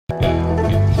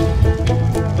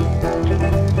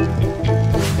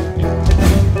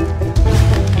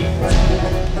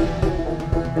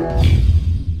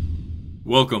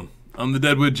Welcome. I'm the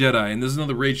Deadwood Jedi, and this is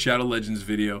another Raid Shadow Legends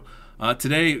video.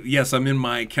 Today, yes, I'm in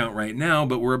my account right now,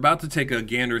 but we're about to take a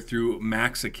gander through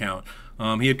Mac's account.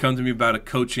 He had come to me about a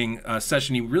coaching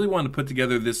session. He really wanted to put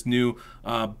together this new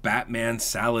Batman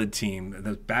Salad team,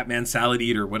 the Batman Salad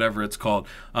Eater, whatever it's called.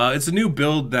 It's a new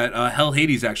build that Hell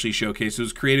Hades actually showcased. It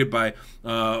was created by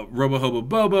Robohobo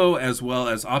Bobo as well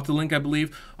as Optilink, I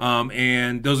believe.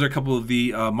 And those are a couple of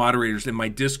the moderators in my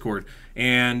Discord.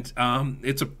 And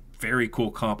it's a very cool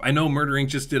comp. I know Murder Inc.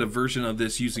 just did a version of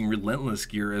this using Relentless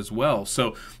gear as well.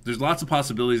 So there's lots of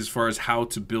possibilities as far as how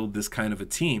to build this kind of a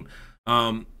team.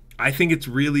 I think it's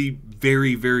really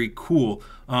very, very cool.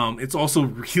 It's also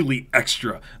really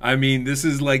extra. I mean, this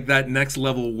is like that next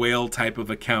level whale type of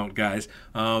account, guys.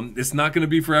 It's not going to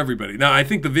be for everybody. Now, I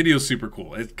think the video is super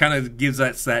cool. It kind of gives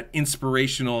us that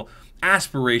inspirational,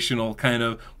 aspirational kind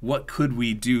of what could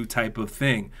we do type of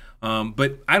thing.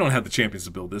 But I don't have the champions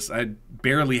to build this. I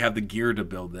barely have the gear to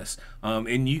build this.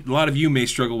 And a lot of you may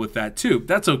struggle with that too.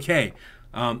 That's okay.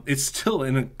 It's still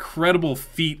an incredible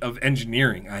feat of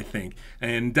engineering, I think,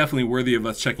 and definitely worthy of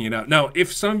us checking it out. Now,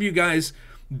 if some of you guys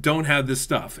don't have this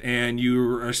stuff and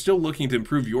you are still looking to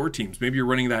improve your teams, maybe you're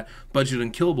running that Budget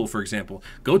Unkillable, for example,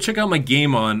 go check out my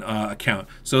Game On account.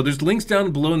 So there's links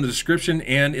down below in the description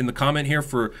and in the comment here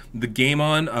for the Game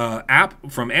On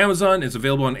app from Amazon. It's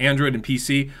available on Android and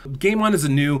PC. Game On is a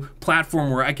new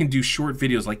platform where I can do short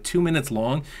videos like 2 minutes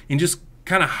long and just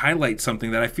kind of highlight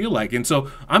something that I feel like. And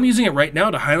so I'm using it right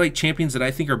now to highlight champions that I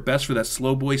think are best for that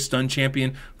slow boy stun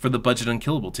champion for the Budget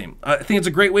Unkillable team. I think it's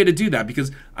a great way to do that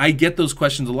because I get those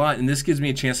questions a lot, and this gives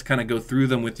me a chance to kind of go through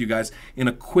them with you guys in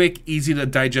a quick, easy to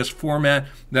digest format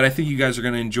that I think you guys are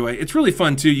going to enjoy. It's really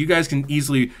fun too. You guys can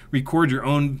easily record your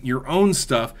own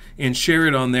stuff and share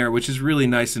it on there, which is really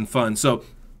nice and fun. So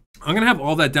I'm going to have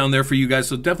all that down there for you guys,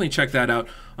 so definitely check that out.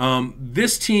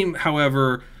 This team,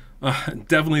 however,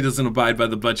 definitely doesn't abide by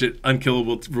the Budget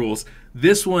Unkillable rules.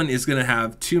 This one is going to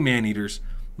have 2 Man-Eaters,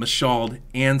 Mashald,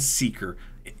 and Seeker,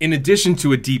 in addition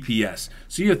to a DPS.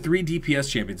 So you have 3 DPS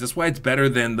champions. That's why it's better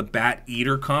than the Bat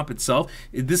Eater comp itself.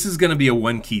 This is going to be a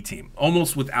 1-key team,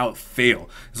 almost without fail.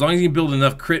 As long as you build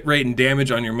enough crit rate and damage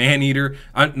on your Man-Eater,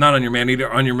 not on your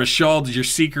Man-Eater, on your Mashald, your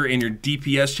Seeker, and your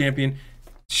DPS champion,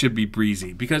 should be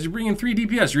breezy because you're bringing 3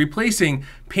 DPS. You're replacing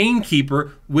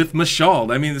Painkeeper with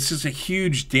Mashald. I mean, this is a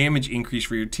huge damage increase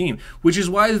for your team, which is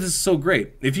why this is so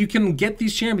great. If you can get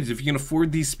these champions, if you can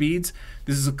afford these speeds,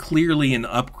 this is clearly an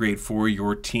upgrade for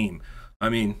your team. I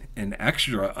mean, an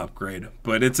extra upgrade,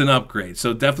 but it's an upgrade.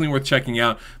 So definitely worth checking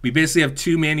out. We basically have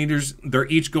 2 Man-Eaters. They're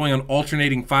each going on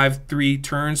alternating 5-3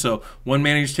 turns. So one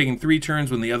Man-Eater's taking 3 turns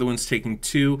when the other one's taking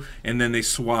 2, and then they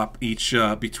swap each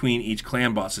between each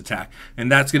clan boss attack.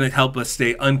 And that's going to help us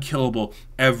stay unkillable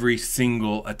every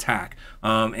single attack.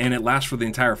 And it lasts for the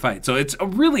entire fight. So it's a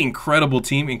really incredible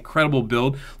team, incredible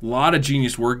build. A lot of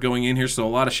genius work going in here, so a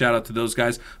lot of shout out to those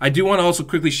guys. I do want to also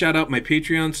quickly shout out my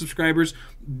Patreon subscribers.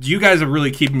 You guys are really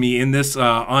keeping me in this,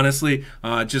 honestly.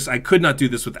 I could not do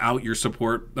this without your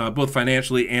support, both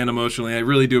financially and emotionally. I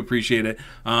really do appreciate it.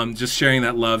 Just sharing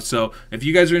that love. So if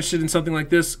you guys are interested in something like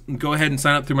this, go ahead and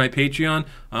sign up through my Patreon.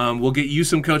 We'll get you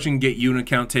some coaching, get you an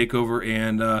account takeover,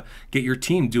 and get your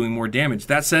team doing more damage.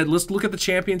 That said, let's look at the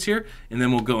champions here, and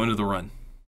then we'll go into the run.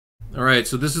 All right,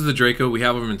 so this is the Draco. We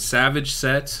have him in Savage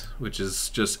set, which is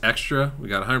just extra. We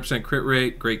got 100% crit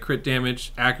rate, great crit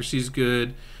damage, accuracy's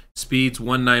good, speed's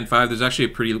 195. There's actually a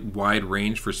pretty wide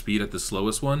range for speed at the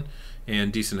slowest one,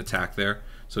 and decent attack there.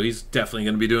 So he's definitely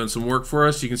going to be doing some work for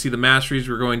us. You can see the masteries.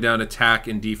 We're going down attack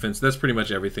and defense. That's pretty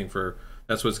much everything for.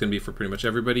 That's what it's going to be for pretty much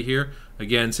everybody here.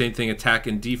 Again, same thing, attack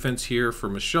and defense here for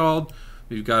Mashald.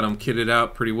 We've got him kitted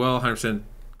out pretty well. 100%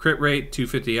 crit rate,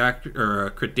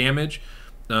 250 crit damage.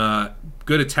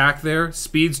 Good attack there.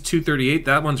 Speed's 238.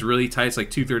 That one's really tight. It's like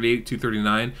 238,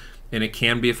 239. And it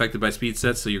can be affected by speed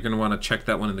sets, so you're going to want to check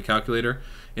that one in the calculator.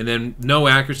 And then no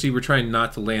accuracy. We're trying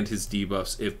not to land his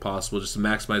debuffs if possible, just to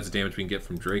maximize the damage we can get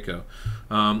from Draco.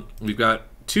 We've got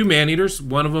 2 Man-Eaters.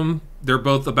 One of them, they're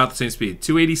both about the same speed.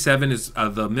 287 is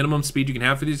the minimum speed you can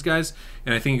have for these guys,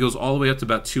 and I think it goes all the way up to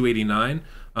about 289.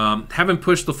 Haven't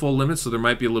pushed the full limit, so there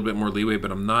might be a little bit more leeway,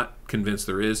 but I'm not convinced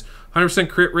there is. 100%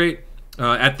 crit rate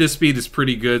at this speed is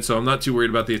pretty good, so I'm not too worried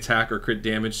about the attack or crit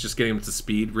damage, just getting him to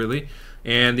speed, really.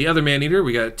 And the other Man-Eater,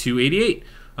 we got 288.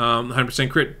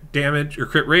 100% crit damage, or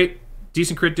crit rate,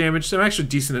 decent crit damage, some actually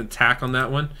decent attack on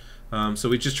that one. So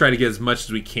we just try to get as much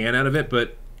as we can out of it,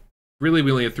 but really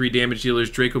we only have 3 damage dealers,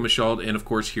 Draco, Mashald, and of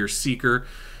course here Seeker.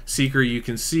 Seeker, you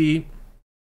can see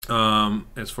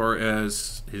As far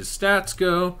as his stats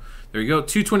go, there you go,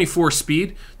 224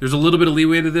 speed. There's a little bit of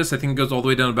leeway to this. I think it goes all the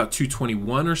way down to about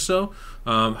 221 or so.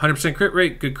 100% crit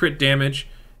rate, good crit damage,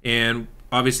 and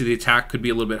obviously the attack could be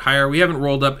a little bit higher. We haven't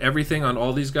rolled up everything on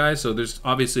all these guys, so there's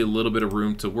obviously a little bit of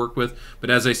room to work with. But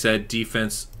as I said,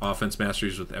 defense, offense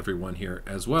masteries with everyone here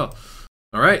as well.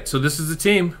 All right, so this is the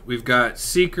team. We've got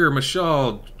Seeker,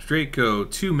 Mashal, Draco,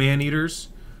 2 Man-Eaters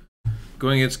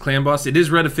going against Clan Boss. It is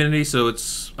red affinity, so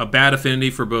it's a bad affinity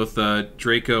for both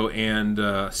Draco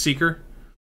and Seeker,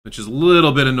 which is a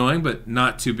little bit annoying, but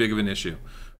not too big of an issue.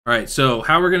 All right, so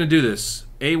how we're going to do this.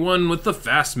 A1 with the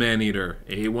fast Man-Eater.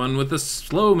 A1 with the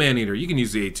slow Man-Eater. You can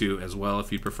use the A2 as well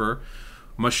if you prefer.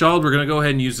 Mashal, we're going to go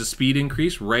ahead and use the speed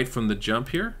increase right from the jump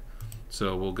here.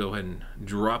 So we'll go ahead and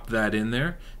drop that in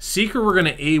there. Seeker, we're going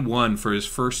to A1 for his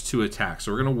first 2 attacks.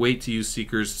 So we're going to wait to use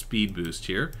Seeker's speed boost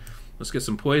here. Let's get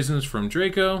some poisons from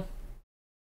Draco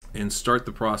and start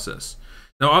the process.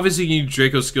 Now, obviously, you can use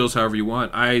Draco's skills however you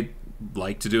want. I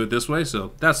like to do it this way,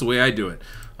 so that's the way I do it.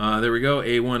 There we go,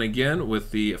 A1 again with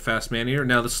the fast Man-Eater.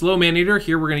 Now, the slow Man-Eater,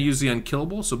 here we're going to use the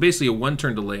unkillable, so basically a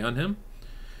 1-turn delay on him.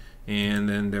 And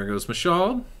then there goes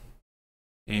Mashal.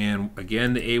 And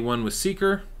again, the A1 with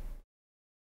Seeker.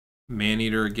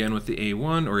 Man-Eater again with the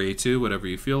A1 or A2, whatever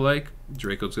you feel like.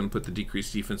 Draco's going to put the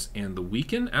decreased defense and the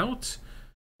weaken out.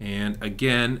 And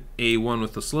again, A1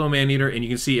 with the slow Man-Eater. And you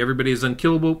can see everybody is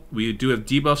unkillable. We do have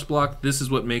debuffs blocked. This is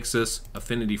what makes us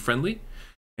affinity friendly.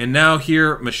 And now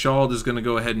here, Mashal is going to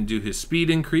go ahead and do his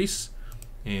speed increase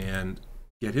and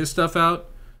get his stuff out.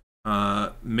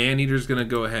 Man-Eater is going to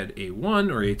go ahead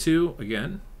A1 or A2,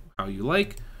 again, how you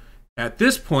like. At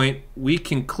this point, we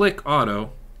can click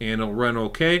auto and it'll run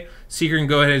okay. Seeker can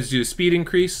go ahead and do a speed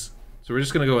increase. So we're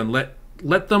just going to go and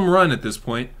let them run at this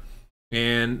point.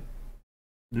 And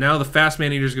now the fast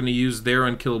Man-Eater is going to use their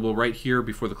unkillable right here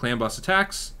before the clan boss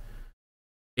attacks.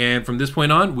 And from this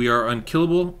point on, we are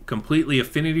unkillable, completely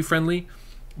affinity friendly.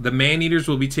 The Man-Eaters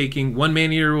will be taking, one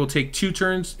Man-Eater will take 2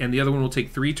 turns and the other one will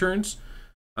take 3 turns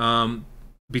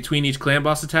between each clan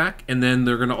boss attack, and then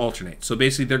they're going to alternate. So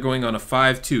basically they're going on a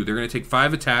 5-2. They're going to take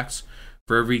 5 attacks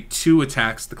for every 2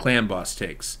 attacks the clan boss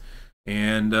takes.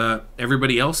 And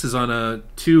everybody else is on a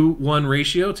 2-1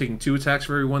 ratio, taking 2 attacks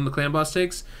for every 1 the clan boss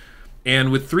takes.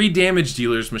 And with 3 damage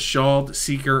dealers, Mashal,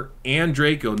 Seeker, and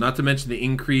Draco, not to mention the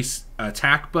increased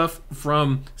attack buff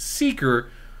from Seeker,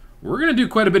 we're going to do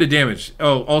quite a bit of damage.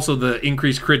 Oh, also the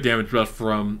increased crit damage buff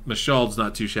from Mashal's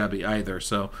not too shabby either.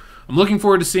 So I'm looking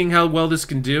forward to seeing how well this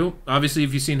can do. Obviously,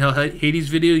 if you've seen Hades'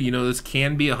 video, you know this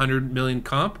can be 100 million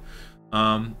comp.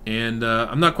 I'm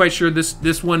not quite sure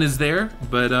this one is there,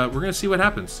 but we're going to see what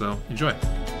happens. So enjoy.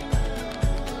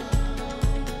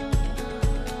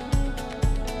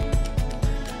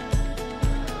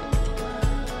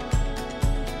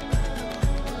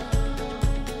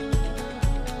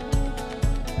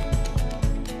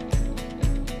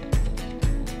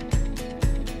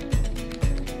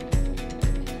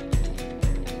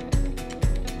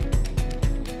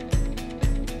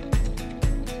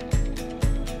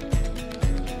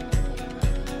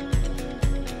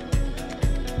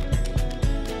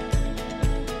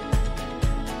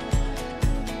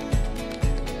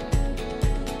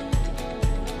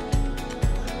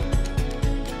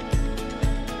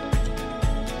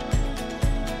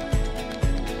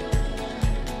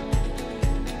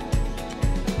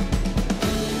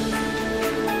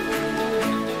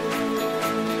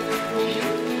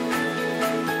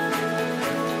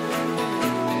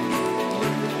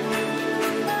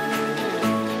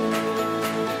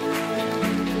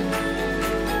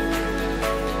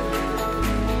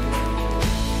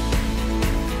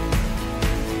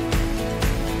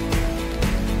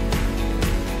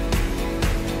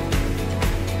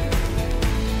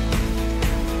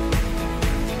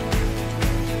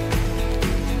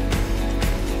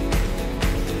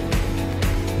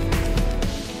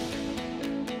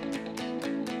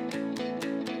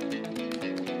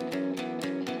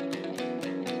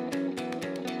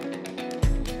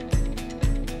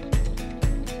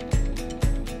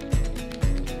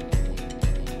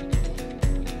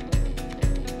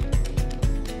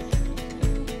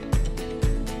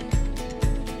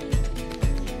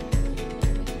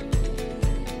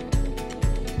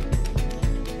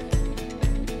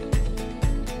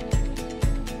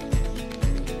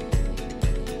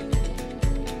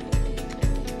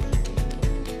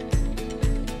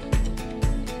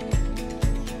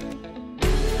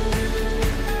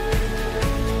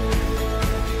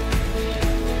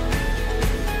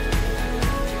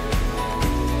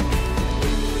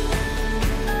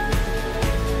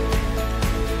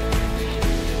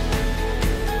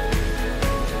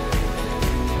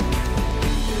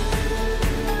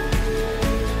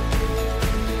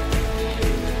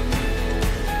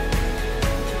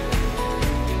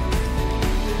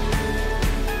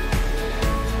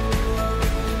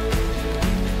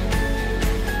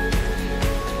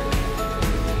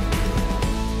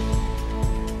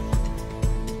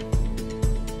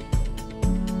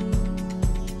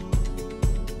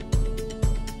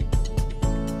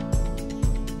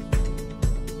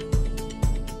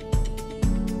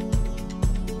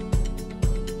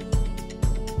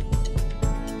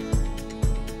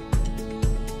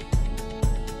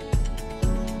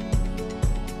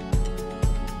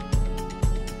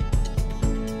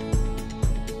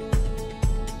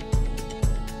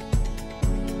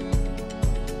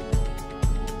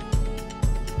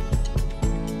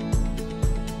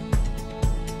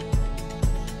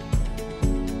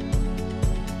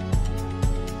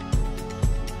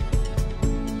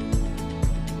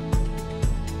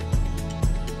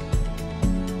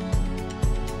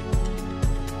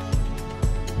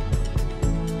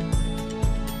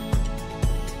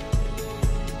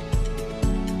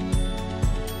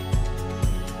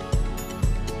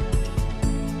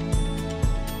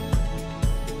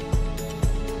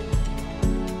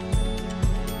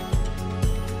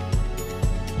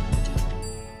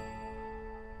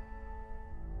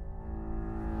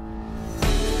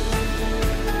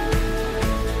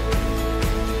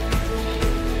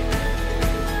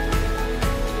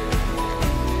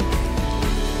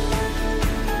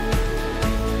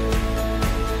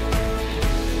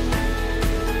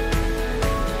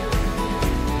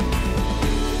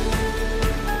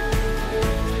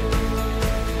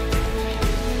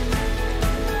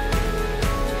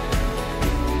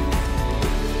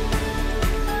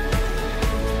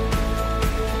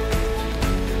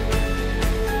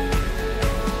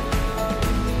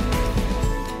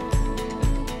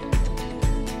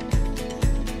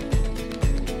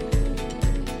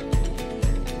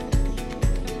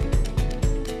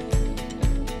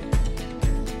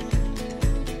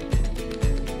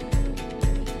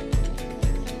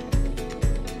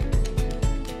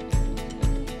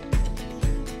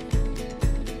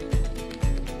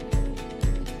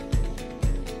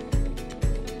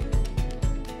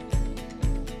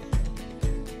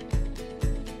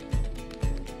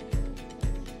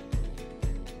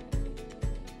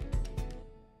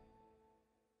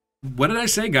 what did I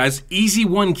say, guys? Easy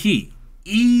one key.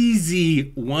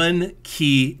 Easy one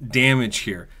key damage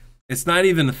here. It's not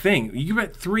even a thing. You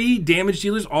got 3 damage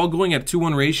dealers all going at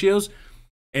 2-1 ratios.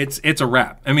 It's a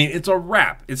wrap. I mean, it's a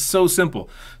wrap. It's so simple.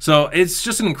 So it's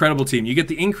just an incredible team. You get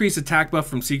the increased attack buff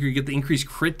from Seeker. You get the increased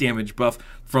crit damage buff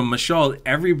from Mashal.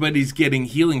 Everybody's getting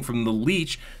healing from the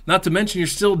Leech. Not to mention you're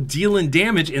still dealing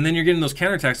damage, and then you're getting those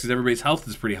counterattacks because everybody's health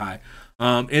is pretty high.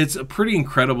 It's a pretty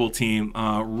incredible team.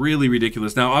 Really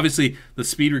ridiculous. Now, obviously, the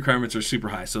speed requirements are super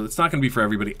high, so it's not going to be for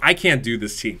everybody. I can't do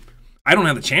this team. I don't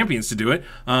have the champions to do it.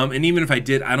 And even if I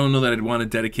did, I don't know that I'd want to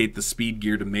dedicate the speed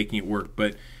gear to making it work.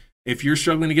 But if you're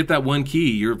struggling to get that one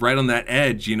key, you're right on that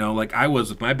edge, you know, like I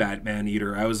was with my Batman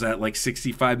Eater. I was at like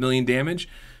 65 million damage.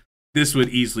 This would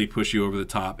easily push you over the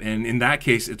top. And in that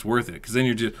case, it's worth it. Because then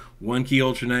you're just one key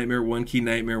Ultra Nightmare, one key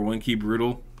Nightmare, one key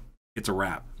Brutal. It's a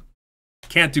wrap.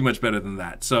 Can't do much better than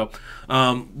that. So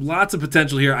lots of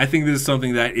potential here. I think this is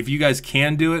something that if you guys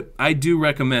can do it, I do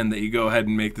recommend that you go ahead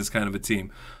and make this kind of a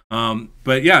team.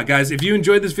 But yeah, guys, if you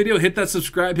enjoyed this video, hit that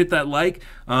subscribe, hit that like.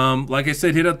 Like I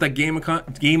said, hit up that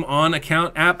Game On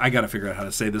account app. I got to figure out how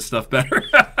to say this stuff better.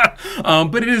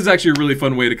 But it is actually a really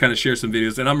fun way to kind of share some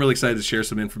videos, and I'm really excited to share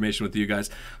some information with you guys.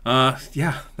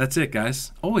 Yeah, that's it,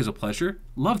 guys. Always a pleasure.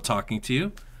 Love talking to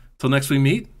you. Till next we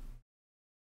meet,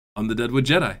 I'm the Deadwood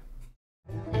Jedi.